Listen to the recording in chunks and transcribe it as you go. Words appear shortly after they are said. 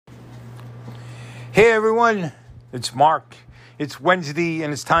Hey everyone, it's Mark. It's Wednesday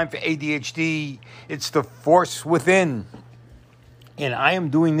and it's time for ADHD. It's the force within. And I am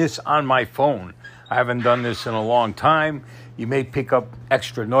doing this on my phone. I haven't done this in a long time. You may pick up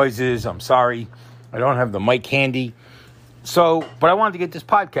extra noises. I'm sorry. I don't have the mic handy. But I wanted to get this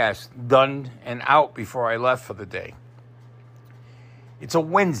podcast done and out before I left for the day. It's a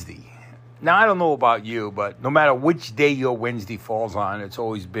Wednesday. Now, I don't know about you, but no matter which day your Wednesday falls on, it's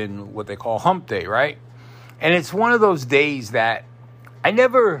always been what they call hump day, right? And it's one of those days that I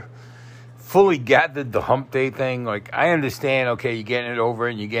never fully gathered the hump day thing. Like, I understand, okay, you're getting it over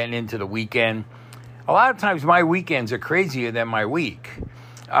and you're getting into the weekend. A lot of times my weekends are crazier than my week,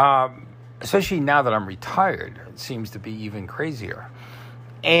 especially now that I'm retired. It seems to be even crazier.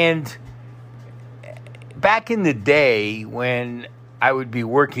 And back in the day when I would be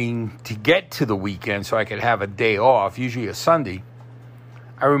working to get to the weekend so I could have a day off, usually a Sunday.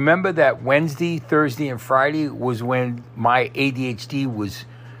 I remember that Wednesday, Thursday, and Friday was when my ADHD was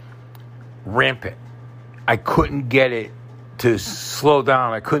rampant. I couldn't get it to slow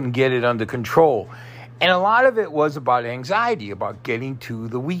down. I couldn't get it under control. And a lot of it was about anxiety, about getting to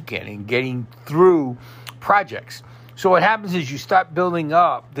the weekend and getting through projects. So what happens is you start building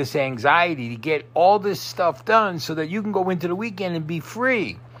up this anxiety to get all this stuff done so that you can go into the weekend and be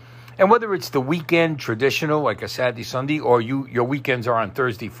free. And whether it's the weekend traditional, like a Saturday, Sunday, or your weekends are on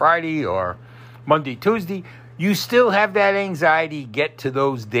Thursday, Friday, or Monday, Tuesday, you still have that anxiety get to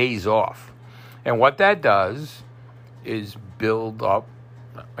those days off. And what that does is build up,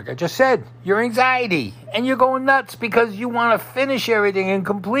 like I just said, your anxiety. And you're going nuts because you want to finish everything and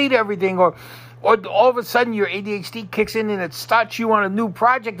complete everything, or all of a sudden your ADHD kicks in and it starts you on a new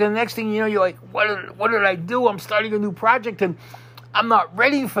project. And the next thing you know, you're like, what did I do? I'm starting a new project and I'm not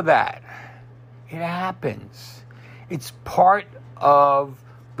ready for that. It happens. It's part of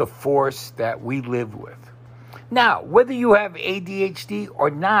the force that we live with. Now, whether you have ADHD or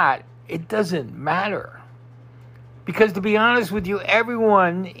not, it doesn't matter. Because to be honest with you,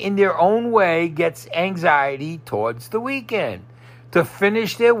 everyone in their own way gets anxiety towards the weekend, to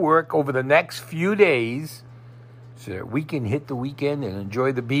finish their work over the next few days so that we can hit the weekend and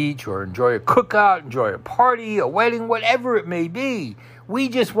enjoy the beach or enjoy a cookout, enjoy a party, a wedding, whatever it may be. We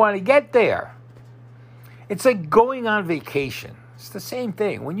just want to get there. It's like going on vacation. It's the same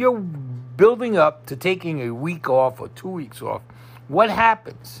thing. When you're building up to taking a week off or 2 weeks off, what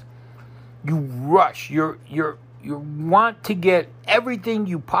happens? You rush. You want to get everything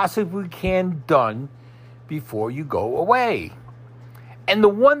you possibly can done before you go away. And the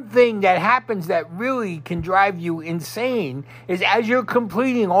one thing that happens that really can drive you insane is as you're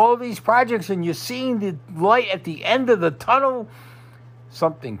completing all these projects and you're seeing the light at the end of the tunnel,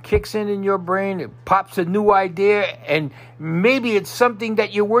 something kicks in your brain, it pops a new idea, and maybe it's something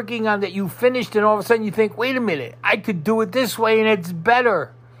that you're working on that you finished, and all of a sudden you think, wait a minute, I could do it this way and it's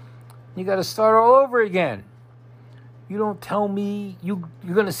better. You got to start all over again. You don't tell me, you're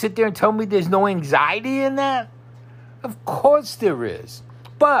going to sit there and tell me there's no anxiety in that? Of course there is.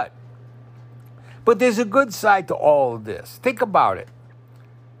 But there's a good side to all of this. Think about it.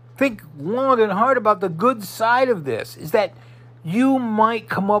 Think long and hard about the good side of this, is that you might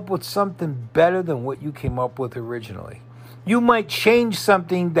come up with something better than what you came up with originally. You might change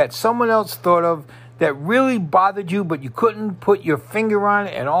something that someone else thought of that really bothered you, but you couldn't put your finger on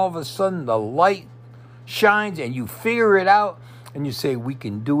it, and all of a sudden the light shines and you figure it out and you say, we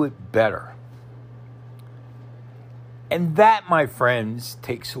can do it better. And that, my friends,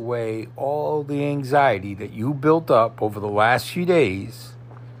 takes away all the anxiety that you built up over the last few days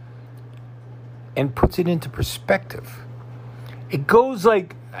and puts it into perspective. It goes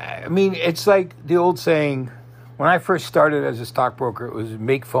like, it's like the old saying, when I first started as a stockbroker, it was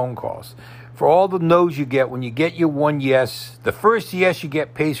make phone calls. For all the no's you get, when you get your one yes, the first yes you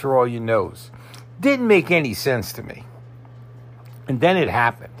get pays for all your no's. Didn't make any sense to me. And then it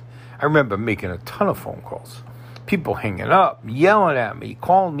happened. I remember making a ton of phone calls. People hanging up, yelling at me,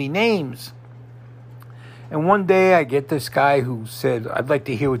 calling me names. And one day I get this guy who said, I'd like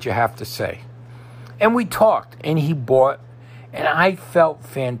to hear what you have to say. And we talked, and he bought, and I felt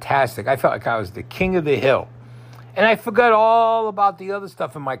fantastic. I felt like I was the king of the hill. And I forgot all about the other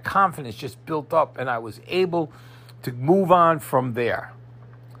stuff, and my confidence just built up, and I was able to move on from there.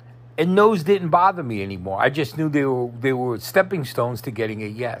 And those didn't bother me anymore. I just knew they were stepping stones to getting a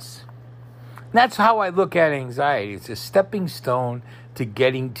yes. That's how I look at anxiety. It's a stepping stone to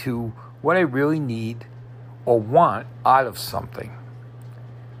getting to what I really need or want out of something.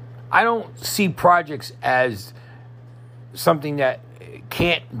 I don't see projects as something that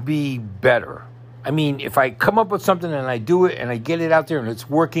can't be better. I mean, if I come up with something and I do it and I get it out there and it's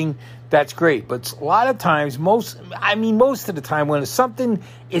working, that's great. But a lot of times, most of the time, when something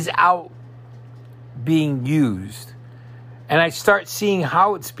is out being used and I start seeing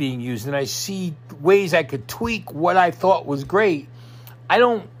how it's being used and I see ways I could tweak what I thought was great, I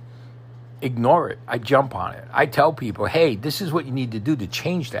don't ignore it. I jump on it. I tell people, hey, this is what you need to do to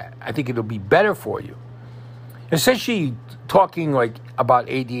change that. I think it'll be better for you. Especially talking like about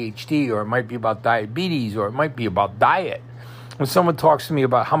ADHD, or it might be about diabetes, or it might be about diet. When someone talks to me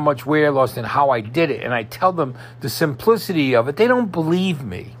about how much weight I lost and how I did it, and I tell them the simplicity of it, they don't believe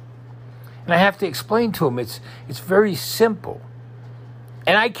me. And I have to explain to them it's very simple.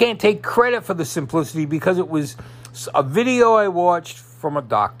 And I can't take credit for the simplicity because it was a video I watched from a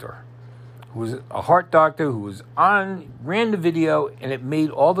doctor who was a heart doctor who ran the video, and it made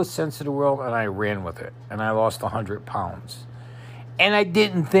all the sense in the world, and I ran with it. And I lost 100 pounds. And I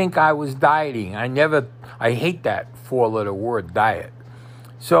didn't think I was dieting. I hate that 4-letter word, diet.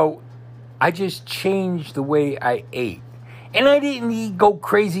 So I just changed the way I ate. And I didn't go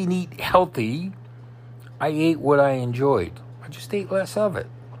crazy and eat healthy. I ate what I enjoyed. I just ate less of it.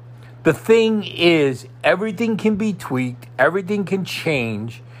 The thing is, everything can be tweaked, everything can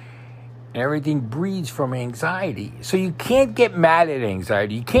change, and everything breeds from anxiety. So you can't get mad at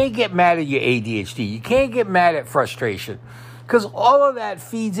anxiety. You can't get mad at your ADHD. You can't get mad at frustration, because all of that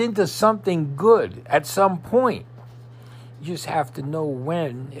feeds into something good at some point. You just have to know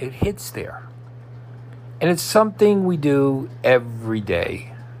when it hits there. And it's something we do every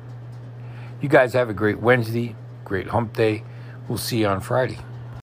day. You guys have a great Wednesday, great hump day. We'll see you on Friday.